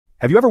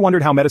Have you ever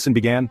wondered how medicine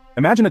began?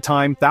 Imagine a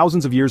time,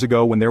 thousands of years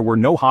ago, when there were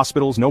no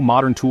hospitals, no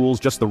modern tools,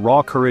 just the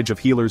raw courage of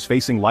healers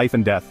facing life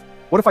and death.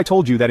 What if I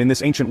told you that in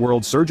this ancient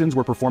world, surgeons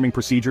were performing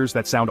procedures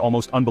that sound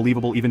almost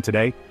unbelievable even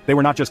today? They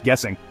were not just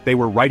guessing, they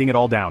were writing it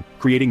all down,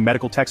 creating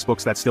medical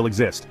textbooks that still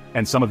exist.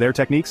 And some of their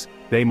techniques?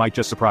 They might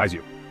just surprise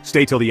you.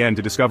 Stay till the end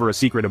to discover a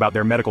secret about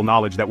their medical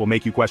knowledge that will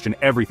make you question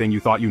everything you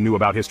thought you knew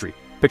about history.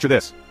 Picture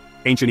this.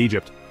 Ancient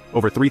Egypt.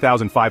 Over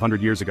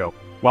 3,500 years ago.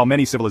 While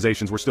many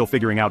civilizations were still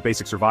figuring out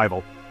basic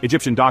survival,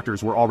 Egyptian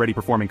doctors were already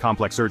performing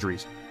complex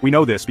surgeries. We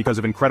know this because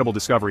of incredible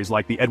discoveries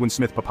like the Edwin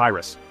Smith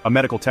Papyrus, a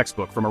medical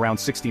textbook from around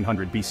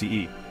 1600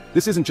 BCE.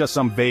 This isn't just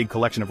some vague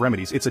collection of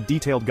remedies, it's a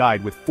detailed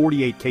guide with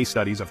 48 case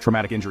studies of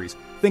traumatic injuries.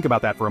 Think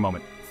about that for a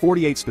moment.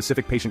 48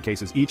 specific patient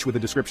cases, each with a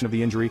description of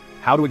the injury,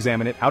 how to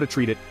examine it, how to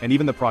treat it, and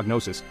even the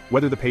prognosis,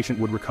 whether the patient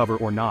would recover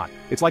or not.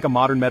 It's like a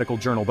modern medical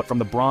journal, but from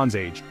the Bronze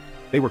Age.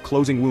 They were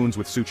closing wounds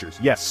with sutures,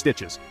 yes,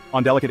 stitches,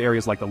 on delicate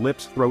areas like the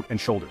lips, throat, and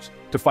shoulders.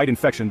 To fight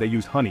infection, they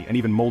used honey and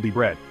even moldy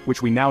bread,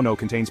 which we now know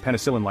contains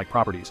penicillin-like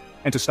properties.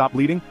 And to stop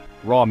bleeding,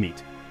 raw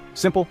meat.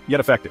 Simple, yet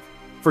effective.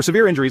 For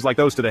severe injuries like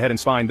those to the head and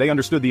spine, they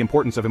understood the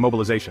importance of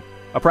immobilization,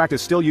 a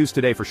practice still used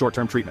today for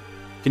short-term treatment.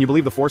 Can you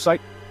believe the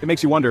foresight? It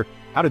makes you wonder,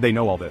 how did they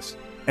know all this?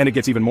 And it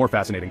gets even more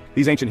fascinating.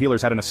 These ancient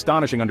healers had an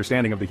astonishing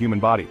understanding of the human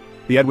body.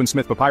 The Edwin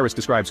Smith Papyrus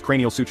describes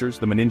cranial sutures,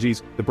 the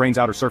meninges, the brain's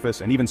outer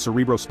surface, and even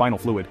cerebrospinal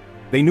fluid.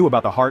 They knew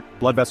about the heart,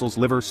 blood vessels,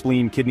 liver,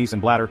 spleen, kidneys,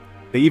 and bladder.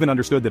 They even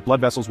understood that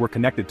blood vessels were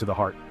connected to the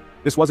heart.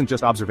 This wasn't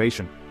just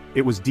observation.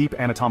 It was deep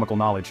anatomical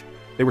knowledge.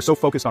 They were so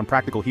focused on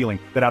practical healing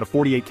that out of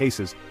 48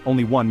 cases,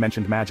 only one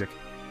mentioned magic.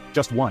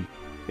 Just one.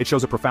 It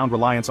shows a profound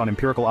reliance on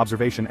empirical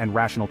observation and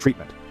rational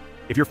treatment.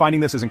 If you're finding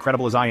this as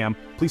incredible as I am,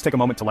 please take a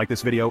moment to like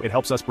this video. It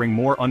helps us bring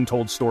more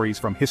untold stories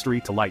from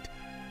history to light.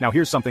 Now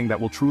here's something that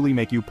will truly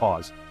make you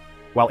pause.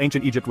 While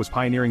ancient Egypt was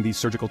pioneering these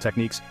surgical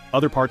techniques,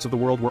 other parts of the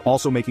world were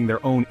also making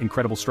their own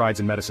incredible strides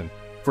in medicine.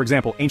 For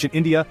example, ancient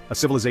India, a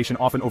civilization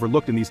often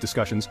overlooked in these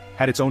discussions,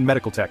 had its own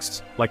medical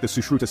texts, like the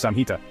Sushruta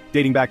Samhita,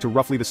 dating back to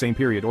roughly the same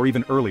period or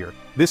even earlier.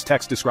 This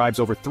text describes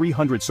over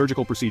 300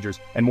 surgical procedures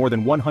and more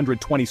than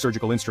 120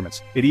 surgical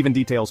instruments. It even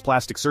details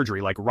plastic surgery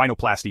like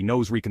rhinoplasty,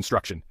 nose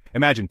reconstruction.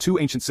 Imagine two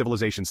ancient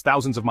civilizations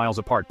thousands of miles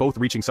apart, both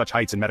reaching such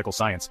heights in medical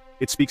science.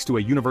 It speaks to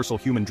a universal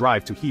human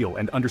drive to heal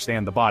and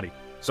understand the body.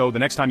 So the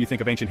next time you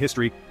think of ancient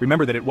history,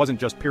 remember that it wasn't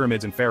just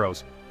pyramids and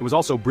pharaohs. It was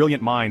also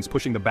brilliant minds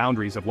pushing the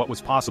boundaries of what was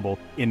possible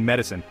in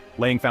medicine,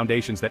 laying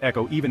foundations that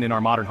echo even in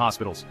our modern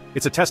hospitals.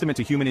 It's a testament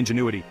to human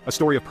ingenuity, a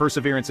story of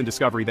perseverance and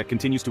discovery that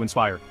continues to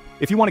inspire.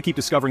 If you want to keep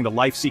discovering the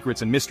life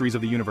secrets and mysteries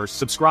of the universe,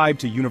 subscribe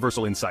to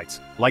Universal Insights.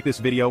 Like this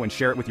video and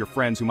share it with your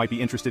friends who might be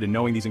interested in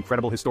knowing these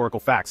incredible historical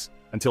facts.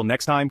 Until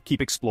next time,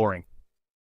 keep exploring.